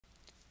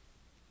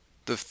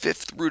The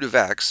fifth root of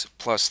x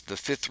plus the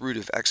fifth root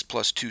of x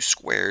plus 2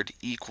 squared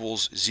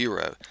equals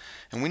 0.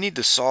 And we need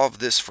to solve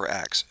this for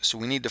x. So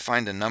we need to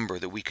find a number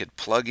that we could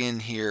plug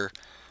in here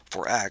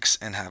for x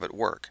and have it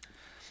work.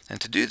 And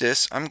to do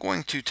this, I'm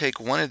going to take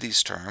one of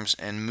these terms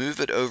and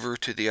move it over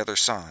to the other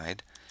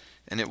side,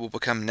 and it will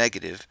become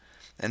negative.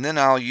 And then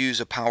I'll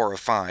use a power of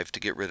 5 to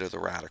get rid of the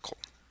radical.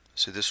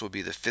 So this will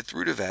be the fifth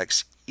root of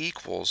x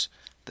equals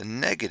the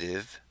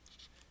negative,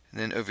 and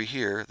then over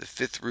here, the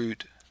fifth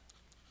root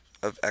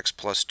of x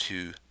plus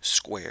 2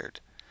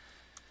 squared.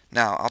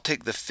 Now, I'll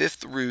take the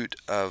fifth root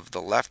of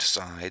the left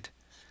side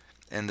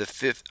and the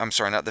fifth, I'm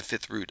sorry, not the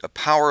fifth root, a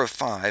power of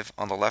 5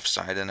 on the left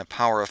side and a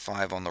power of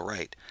 5 on the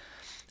right.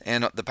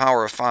 And the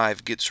power of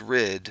 5 gets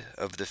rid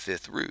of the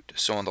fifth root.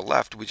 So on the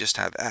left, we just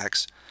have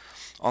x.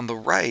 On the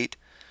right,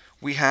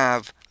 we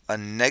have a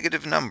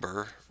negative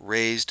number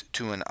raised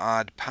to an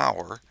odd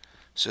power.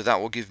 So that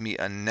will give me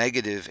a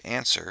negative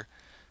answer.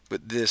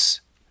 But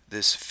this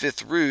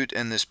fifth root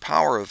and this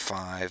power of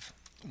 5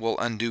 will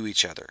undo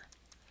each other.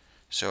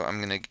 So I'm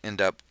going to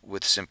end up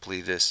with simply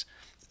this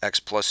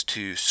x plus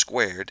 2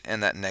 squared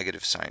and that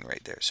negative sign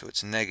right there. So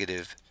it's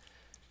negative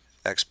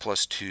x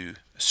plus 2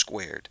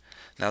 squared.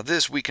 Now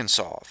this we can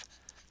solve.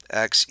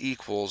 X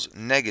equals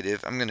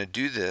negative, I'm going to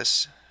do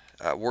this,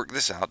 work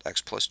this out,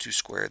 x plus 2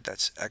 squared,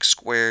 that's x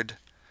squared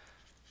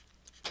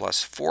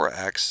plus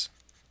 4x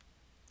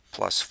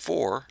plus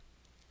 4,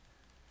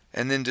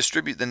 and then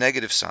distribute the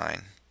negative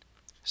sign.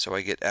 So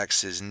I get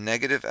x is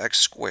negative x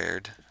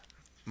squared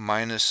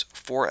minus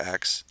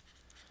 4x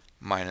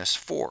minus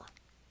 4.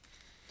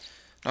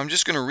 Now I'm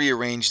just going to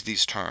rearrange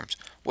these terms.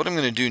 What I'm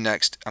going to do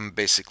next, I'm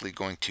basically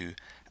going to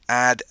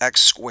add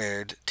x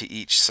squared to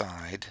each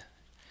side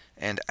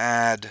and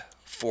add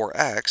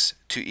 4x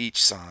to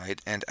each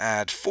side and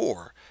add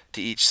 4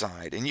 to each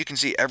side. And you can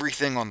see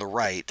everything on the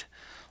right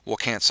will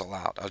cancel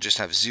out. I'll just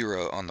have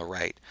 0 on the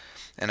right.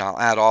 And I'll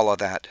add all of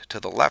that to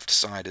the left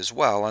side as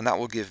well, and that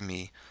will give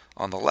me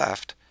on the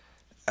left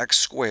x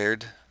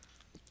squared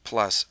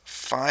plus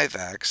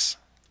 5x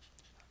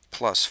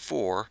plus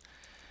 4,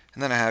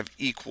 and then I have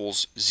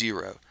equals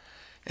 0.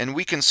 And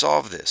we can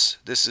solve this.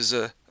 This is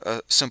a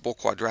simple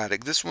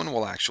quadratic. This one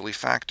will actually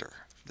factor.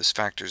 This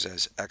factors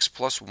as x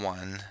plus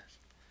 1,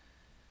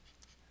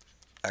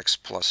 x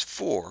plus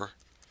 4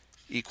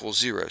 equals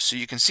 0. So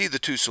you can see the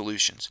two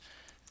solutions.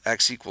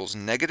 X equals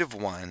negative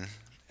 1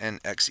 and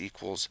x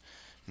equals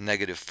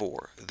negative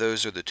 4.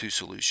 Those are the two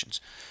solutions.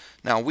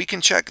 Now we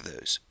can check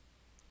those.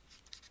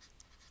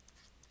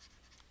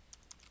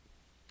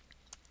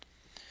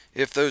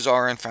 If those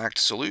are in fact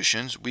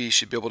solutions, we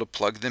should be able to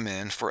plug them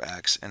in for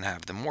x and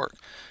have them work.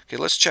 Okay,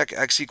 let's check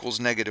x equals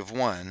negative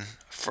 1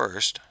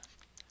 first,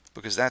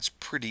 because that's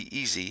pretty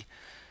easy.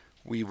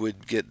 We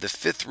would get the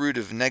fifth root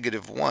of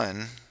negative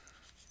 1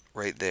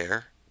 right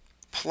there,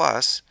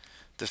 plus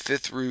the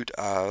fifth root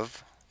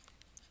of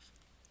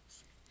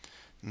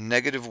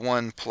negative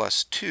 1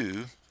 plus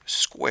 2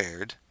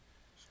 squared,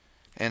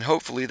 and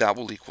hopefully that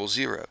will equal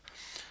 0.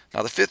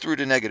 Now the fifth root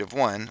of negative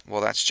 1,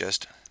 well, that's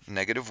just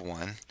negative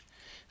 1.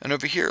 And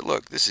over here,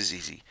 look, this is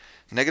easy.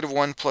 Negative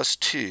 1 plus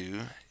 2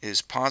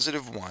 is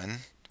positive 1,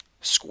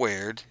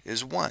 squared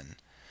is 1.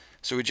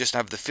 So we just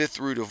have the fifth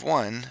root of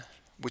 1,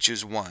 which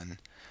is 1,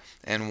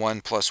 and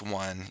 1 plus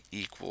 1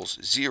 equals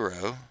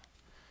 0,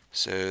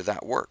 so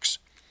that works.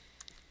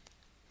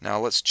 Now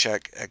let's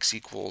check x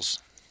equals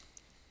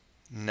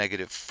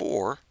negative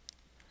 4.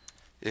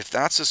 If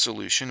that's a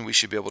solution, we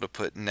should be able to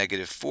put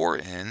negative 4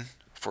 in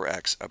for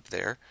x up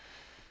there.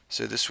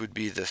 So this would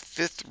be the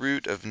fifth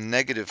root of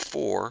negative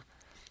 4.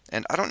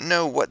 And I don't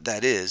know what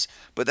that is,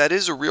 but that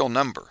is a real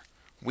number.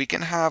 We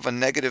can have a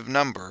negative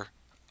number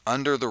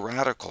under the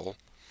radical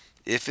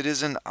if it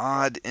is an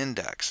odd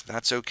index.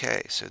 That's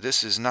okay. So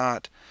this is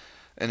not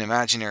an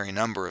imaginary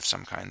number of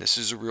some kind. This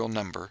is a real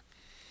number.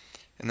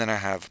 And then I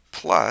have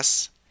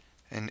plus,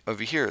 and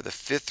over here, the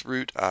fifth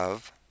root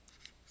of,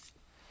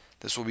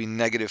 this will be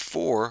negative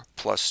 4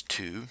 plus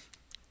 2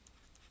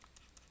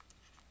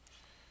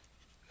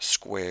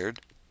 squared.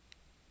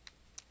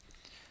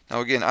 Now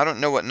again, I don't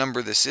know what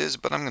number this is,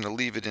 but I'm going to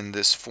leave it in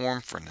this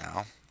form for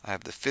now. I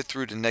have the fifth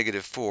root of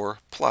negative 4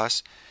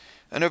 plus,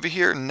 and over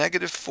here,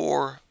 negative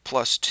 4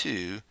 plus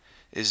 2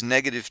 is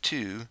negative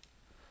 2,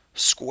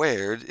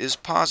 squared is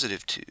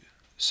positive 2.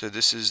 So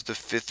this is the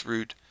fifth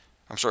root,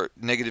 I'm sorry,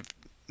 negative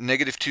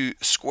 2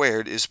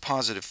 squared is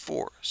positive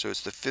 4. So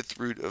it's the fifth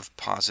root of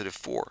positive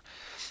 4.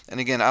 And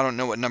again, I don't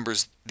know what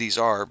numbers these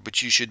are,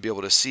 but you should be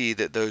able to see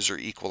that those are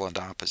equal and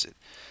opposite.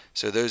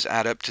 So those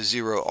add up to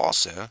 0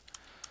 also.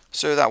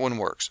 So that one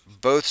works.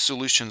 Both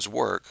solutions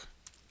work.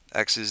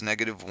 X is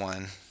negative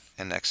 1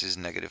 and x is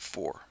negative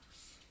 4.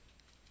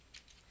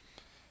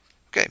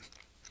 Okay.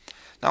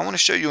 Now I want to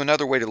show you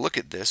another way to look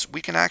at this.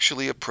 We can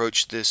actually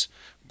approach this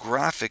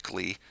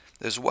graphically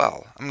as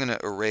well. I'm going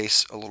to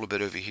erase a little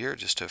bit over here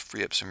just to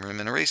free up some room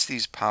and erase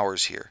these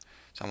powers here.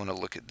 So I want to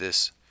look at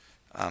this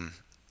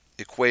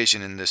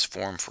equation in this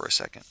form for a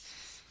second.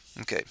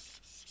 Okay.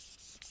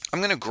 I'm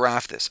going to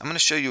graph this. I'm going to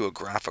show you a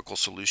graphical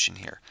solution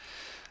here.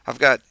 I've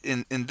got,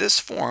 in this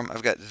form,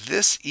 I've got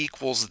this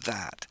equals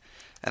that.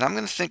 And I'm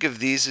going to think of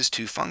these as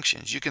two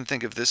functions. You can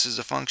think of this as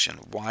a function,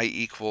 y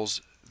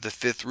equals the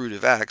fifth root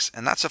of x,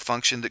 and that's a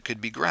function that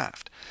could be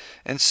graphed.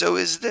 And so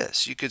is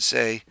this. You could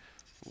say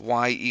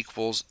y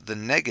equals the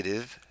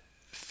negative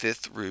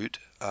fifth root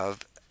of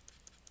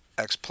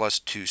x plus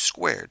 2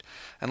 squared.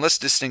 And let's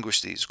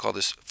distinguish these. We'll call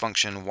this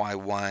function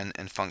y1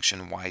 and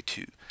function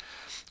y2.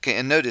 Okay,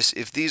 and notice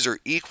if these are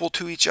equal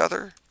to each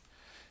other,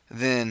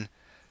 then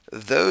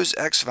those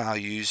x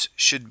values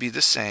should be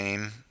the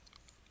same.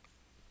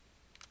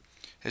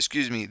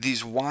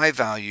 These y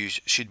values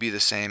should be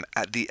the same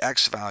at the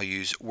x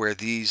values where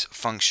these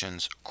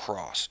functions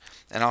cross.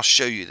 And I'll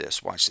show you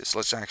this. Watch this.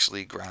 Let's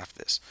actually graph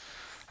this.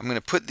 I'm going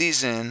to put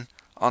these in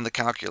on the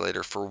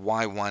calculator for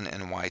y1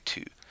 and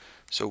y2.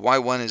 So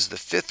y1 is the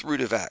fifth root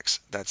of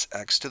x. That's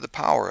x to the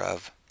power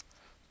of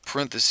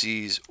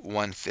parentheses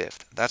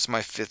 1/5. That's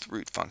my fifth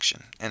root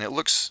function. And it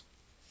looks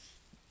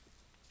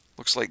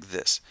like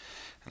this.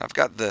 And I've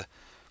got the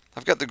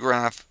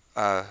graph,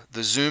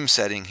 the zoom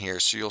setting here,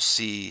 so you'll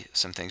see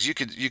some things. You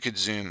could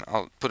zoom.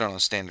 I'll put it on a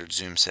standard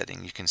zoom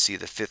setting. You can see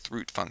the fifth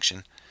root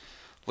function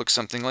looks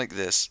something like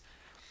this,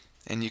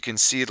 and you can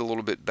see it a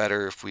little bit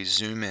better if we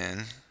zoom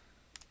in.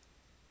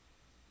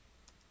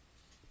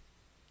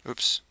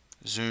 Oops,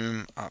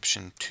 zoom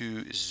option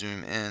 2 is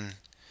zoom in.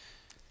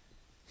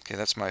 Okay,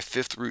 that's my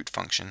fifth root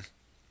function.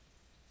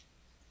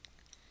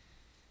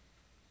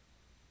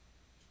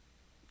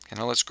 Okay,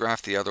 now let's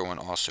graph the other one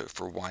also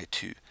for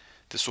y2.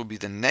 This will be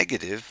the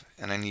negative,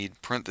 and I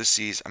need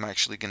parentheses. I'm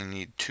actually going to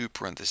need two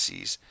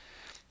parentheses.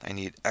 I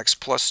need x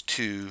plus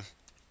 2,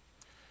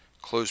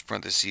 close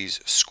parentheses,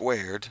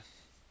 squared,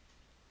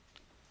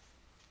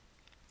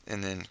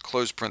 and then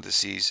close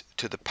parentheses,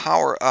 to the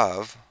power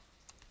of,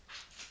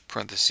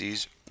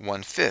 parentheses,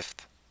 1/5.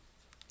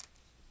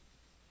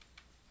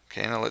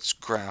 Okay, now let's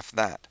graph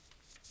that.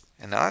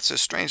 And now that's a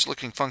strange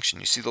looking function.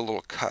 You see the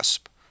little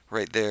cusp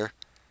right there?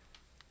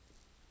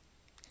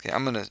 Okay,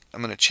 I'm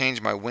gonna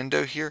change my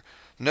window here.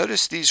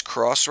 Notice these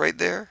cross right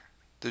there.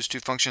 Those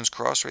two functions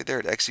cross right there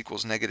at x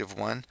equals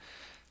 -1.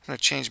 I'm going to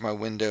change my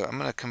window. I'm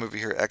going to come over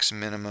here, x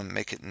minimum,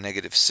 make it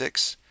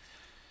 -6.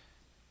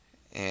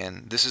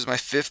 And this is my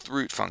fifth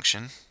root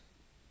function.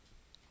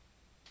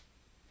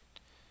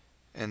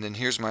 And then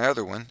here's my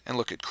other one. And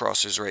look, it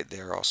crosses right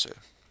there also.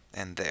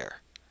 And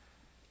there.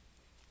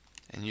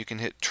 And you can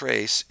hit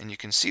trace, and you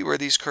can see where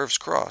these curves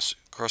cross.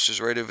 It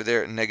crosses right over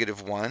there at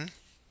 -1.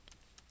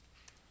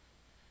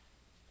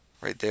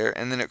 Right there.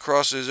 And then it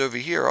crosses over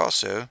here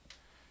also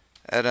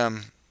at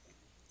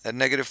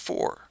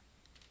 -4.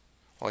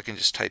 Well, I can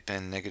just type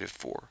in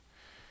 -4.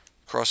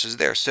 Crosses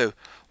there. So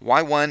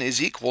y1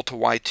 is equal to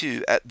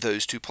y2 at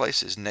those two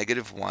places,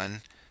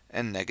 -1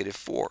 and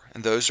 -4.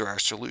 And those are our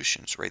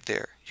solutions right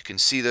there. You can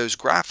see those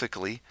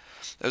graphically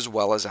as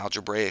well as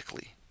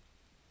algebraically.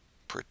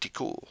 Pretty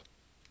cool.